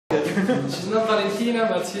She's not Valentina,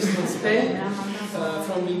 but she's from Spain,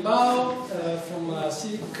 from Bilbao, from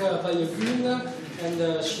CIC BioGune,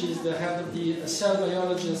 and she's the head of the cell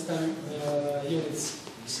biology and stem units.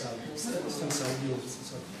 Stem cell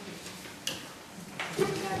units.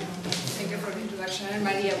 Thank you for the introduction. And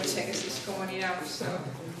Maria, which I guess is comunidad, so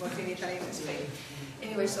both in Italy and Spain.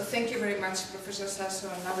 Anyway, so thank you very much, Professor Sasso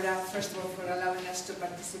and Laura, first of all, for allowing us to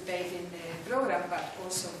participate in the program, but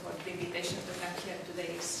also for the invitation to come here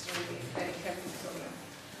today. It's really a very helpful program.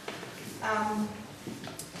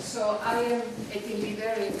 So I am a team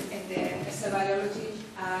leader in the cell biology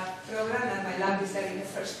program, and my lab is there in the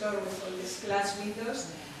first floor with all these glass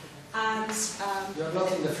windows. And you're not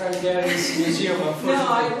in the Frank Gehry's museum, unfortunately. No,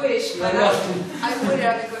 I wish, but I would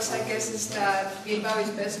because I guess it's that Bilbao is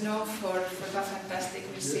best known for the fantastic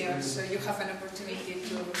museum, so you have an opportunity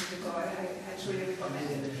to go. I truly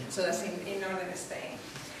recommend it. So that's in northern Spain.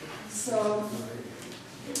 So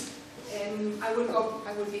I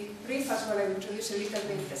will be brief as well. I will introduce a little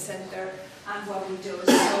bit the center and what we do.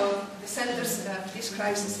 So the center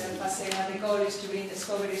describes itself as saying that the goal is to bring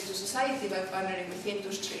discoveries to society by partnering with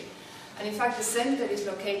industry. And in fact, the center is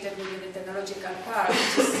located within the technological park,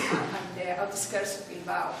 which is at the outskirts of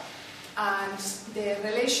Bilbao. And the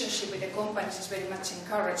relationship with the companies is very much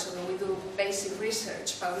encouraged, although we do basic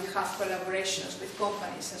research, but we have collaborations with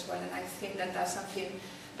companies as well. And I think that that's something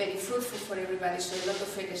very fruitful for everybody, so a lot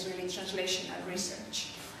of it is really translational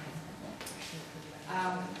research.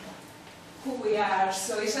 Who we are,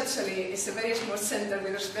 so it's a very small center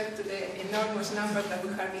with respect to the enormous number that we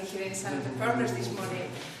have been hearing some of the partners this morning.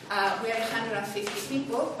 We are 150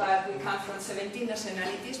 people, but we come from 17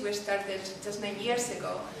 nationalities. We started just 9 years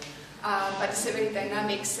ago, but it's a very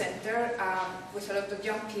dynamic center with a lot of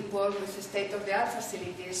young people with state-of-the-art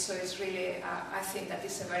facilities, so it's really, I think that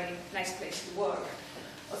it's a very nice place to work.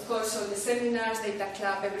 Of course, all the seminars, data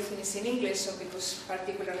club, everything is in English, so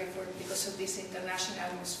particularly because of this international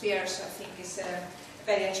atmosphere, so I think it's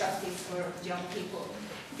very attractive for young people.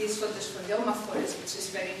 These photos from the Oma Forest, which is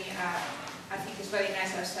very, I think is very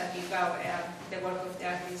nice outside Bilbao, the work of the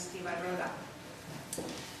artist Diva Roda.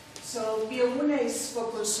 So BioGune is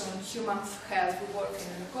focused on human health. We work in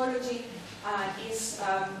oncology, and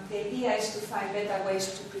the idea is to find better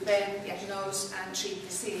ways to prevent, diagnose, and treat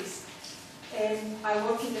disease. I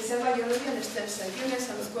work in the cell biology and stem cell units,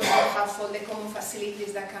 and of course we have all the common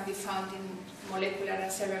facilities that can be found in molecular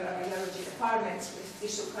and cellular biology departments with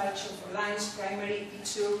tissue culture for lines, primary,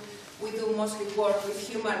 tissue. We do mostly work with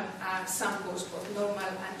human samples, both normal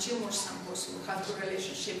and tumor samples, so we have good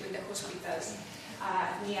relationship with the hospitals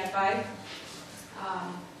nearby.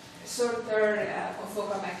 Sorter,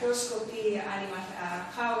 confocal microscopy, animal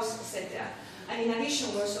house, etc. And in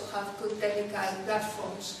addition, we also have good technical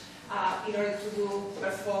platforms in order to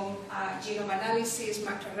perform genome analysis,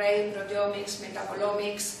 macroarray, proteomics,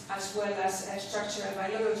 metabolomics, as well as structural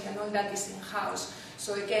biology, and all that is in-house.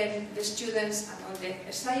 So again, the students and all the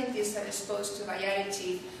scientists are exposed to a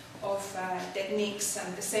variety of techniques,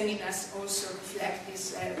 and the seminars also reflect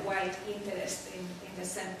this wide interest in the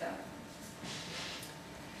center.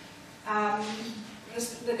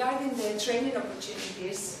 Regarding the training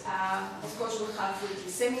opportunities, of course we have weekly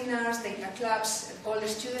seminars, data clubs. All the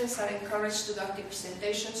students are encouraged to do active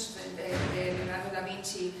presentations when the Leonardo da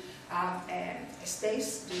Vinci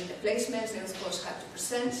stays during the placements. They of course have to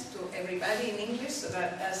present to everybody in English, so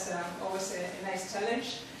that's always a nice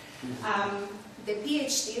challenge. The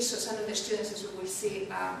PhD, so some of the students, as we will see,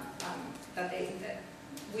 that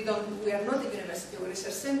we are not a university or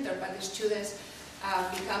research center, but the students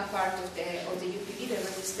become part of the UPV, they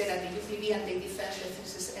register at the UPV, and they defend their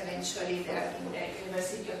thesis eventually there in the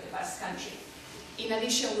University of the Basque Country. In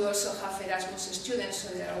addition, we also have Erasmus students,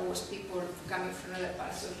 so there are always people coming from other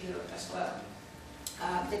parts of Europe as well.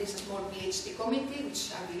 There is a small PhD committee,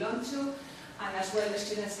 which I belong to, and as well the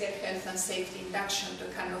students get health and safety induction to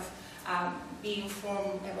kind of be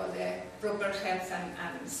informed about the proper health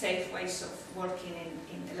and safe ways of working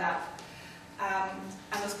in the lab.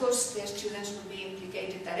 And of course, the students will be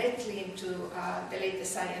implicated directly into the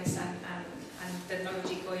latest science and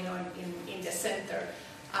technology going on in the center.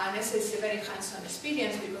 And this is a very hands-on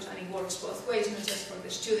experience because it works both ways, not just for the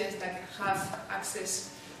students that have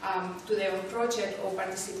access to their own project or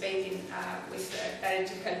participating with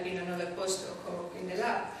directly helping another postdoc or in the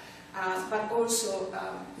lab. But also,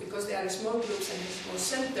 because they are small groups and a small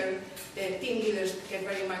center, the team leaders get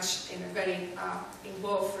very much in a very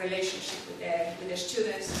involved relationship with the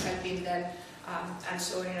students, helping them, and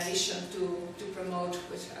so in addition to promote,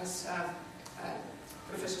 which as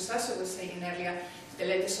Professor Sasso was saying earlier, the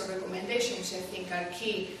latest recommendations, which I think are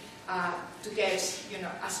key to get,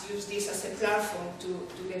 use this as a platform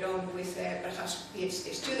to get with perhaps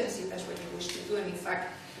PhD students if that's what you wish to do. And in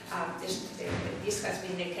fact, this has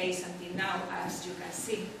been the case until now, as you can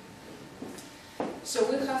see. So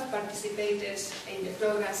we have participated in the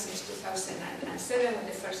program since 2007 with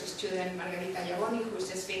the first student, Margarita Iagoni, who's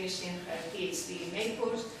just finishing her PhD in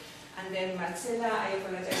Naples. And then Marcela, I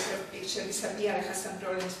apologize, her picture disappeared. I had some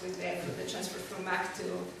problems with the transfer from Mac to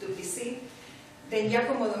PC. Then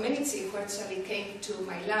Giacomo Domenici, who actually came to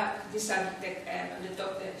my lab. These are on the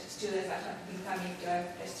top the students that have been coming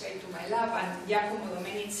straight to my lab. And Giacomo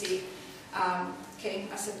Domenici came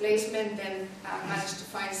as a placement, then managed to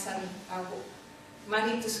find some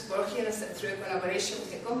money to support him through a collaboration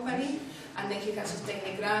with the company, and then he has obtained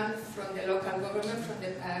a grant from the local government, from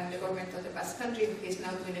the government of the Basque Country. He is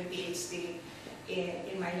now doing a PhD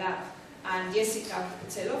in my lab. And Jessica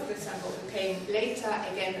Puccello, for example, who came later,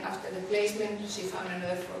 again after the placement, she found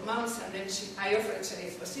another 4 months, and then I offered actually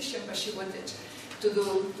a position, but she wanted to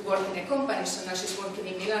work in a company, so now she's working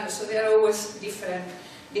in Milan. So there are always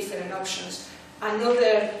different options.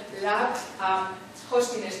 Another lab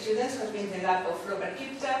hosting students has been the lab of Robert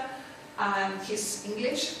Kipta and his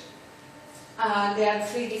English. There are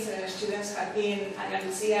 3 different students have been Ana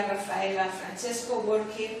Lucia, Rafaela, Francesco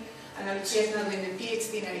working. Ana Lucia is now doing the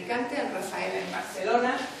PhD in Alicante and Rafaela in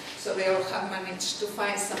Barcelona. So they all have managed to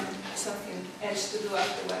find something else to do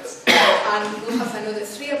afterwards. And we have another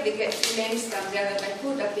 3 names down there that I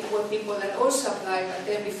put that were people that also applied, but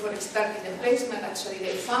then before starting the placement, actually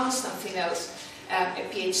they found something else, a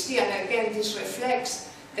PhD. And again, this reflects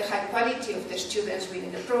the high quality of the students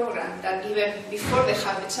within the program, that even before they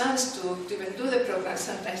have a chance to even do the program,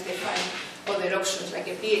 sometimes they find other options, like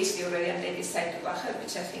a PhD already, and they decide to go ahead,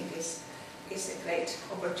 which I think is a great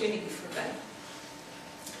opportunity for them.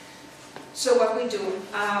 So what we do,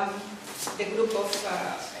 the group of,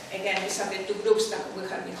 again, these are the 2 groups that we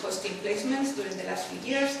have been hosting placements during the last few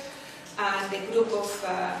years. And the group of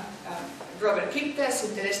Robert Kipta is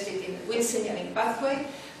interested in the wind signaling pathway,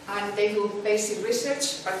 and they do basic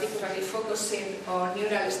research, particularly focusing on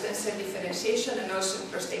neural stem cell differentiation and also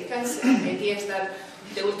prostate cancer. And the idea is that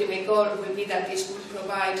the ultimate goal will be that this will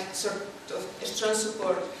provide sort of a strong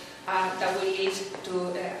support that will lead to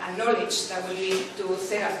a knowledge that will lead to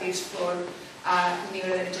therapies for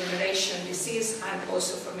neurodegeneration disease and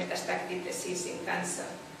also for metastatic disease in cancer.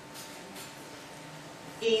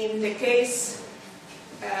 In the case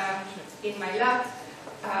in my lab,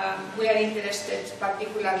 we are interested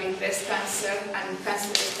particularly in breast cancer and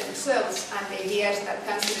cancer stem cells, and the idea is that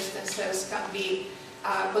cancer stem cells can be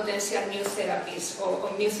potential new therapies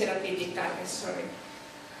or new therapeutic targets. Sorry.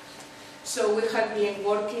 So we have been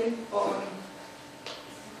working on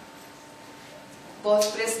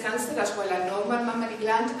both breast cancer as well as normal mammary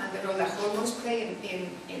gland and the role that hormones play in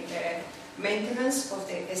the maintenance of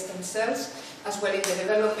the stem cells, as well in the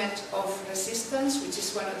development of resistance, which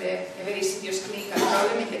is one of the very serious clinical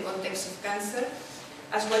problems in the context of cancer,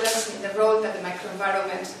 as well as in the role that the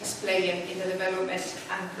microenvironment is playing in the development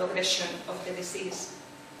and progression of the disease.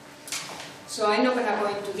 So I'm not going to go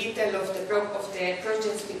into detail of the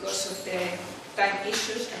projects because of the time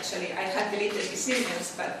issues. Actually, I had deleted these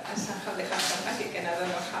emails, but somehow they have some magic and I don't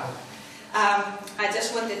know how. I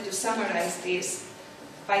just wanted to summarize this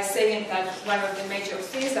by saying that one of the major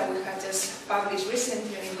things that we have just published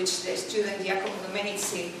recently, in which the student Giacomo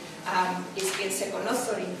Domenici is being second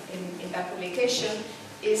author in that publication,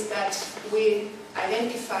 is that we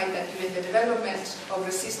identified that during the development of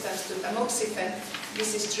resistance to tamoxifen,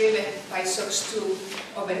 this is driven by SOX2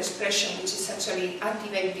 overexpression, which is actually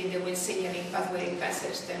activating the wind signaling pathway in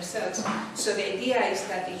cancer stem cells. So the idea is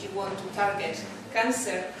that if you want to target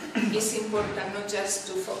cancer, it's important not just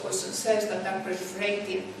to focus on cells that are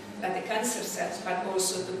proliferating like the cancer cells, but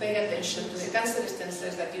also to pay attention to the cancer stem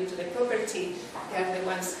cells that, due to the property, they are the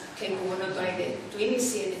ones capable not only to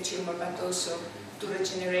initiate the tumor, but also to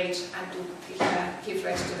regenerate and to give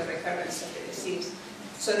rise to the recurrence of the disease.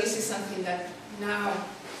 So this is something that now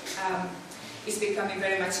is becoming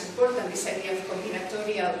very much important, this idea of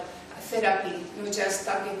combinatorial therapy, not just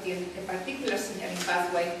targeting a particular signaling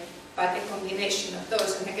pathway, but a combination of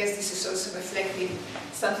those. And I guess this is also reflecting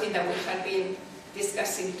something that we have been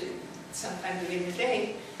discussing sometime during the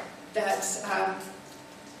day, that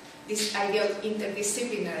this idea of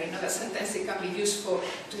interdisciplinary, that sometimes it can be useful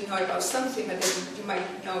to know about something, but then you might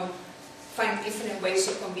find different ways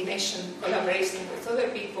of combination, collaborating with other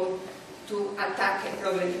people to attack a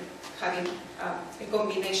problem, having a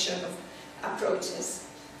combination of approaches.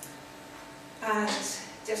 And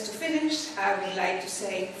just to finish, I would like to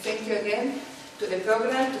say thank you again to the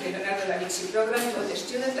program, to the Leonardo da Vinci program, to all the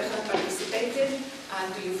students that have participated,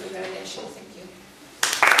 and to you for your attention. Thank you.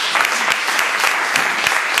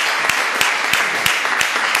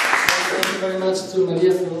 very much to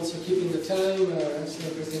Maria for also keeping the time,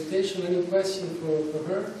 excellent presentation. Any question for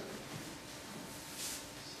her?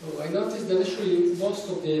 So I noticed that actually most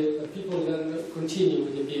of the people then continue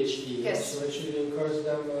with the PhD. Yes. So actually we encourage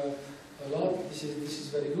them a lot. This is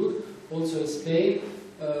very good. Also in Spain,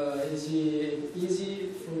 is it easy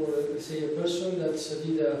for, let's say, a person that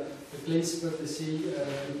did a placement, let's say,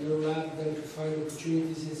 in your lab, then to find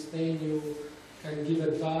opportunities in Spain? You can give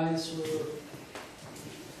advice or?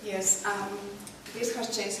 Yes, this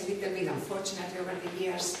has changed a little bit, unfortunately, over the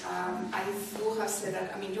years. I do have said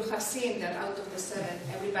that, I mean, you have seen that out of the 7,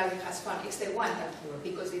 everybody has found, it's the one that,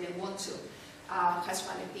 because they didn't want to, has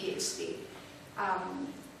found a PhD.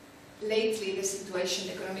 Lately, the situation,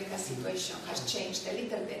 the economical situation has changed a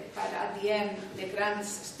little bit, but at the end, the grants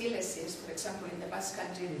still exist. For example, in the Basque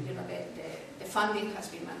Country, you know, the funding has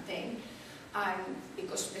been maintained, and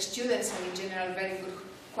because the students are in general very good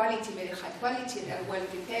quality, very high quality, they are well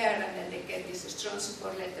prepared, and then they get these strong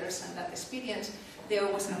support letters and that experience, they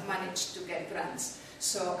always have managed to get grants.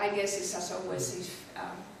 So I guess it's as always, if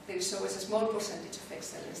there is always a small percentage of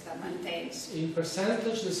excellence that maintains. In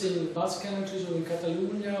percentage, let's say in the Basque countries or in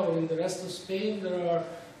Catalonia or in the rest of Spain, there are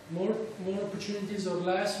more opportunities or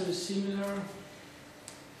less, or similar?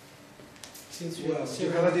 Since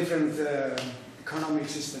you have a different economic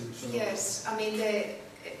system. So. Yes, I mean,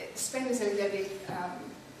 Spain is a little bit,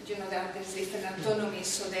 you know, there's different autonomies,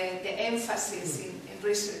 so the emphasis in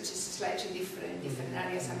research is slightly different in different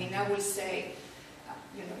areas. I mean, I will say,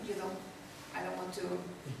 you know, I don't want to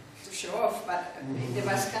show off, but in the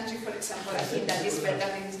Basque Country, for example, I think that is better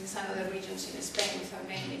than in some other regions in Spain without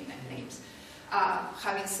naming names.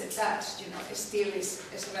 Having said that, you know, it still is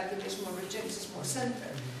a relatively small region, it's a small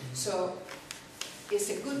center. So it's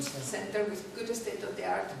a good center with good state of the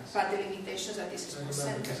art, but the limitations that this is a small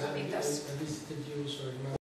center. I mean, that's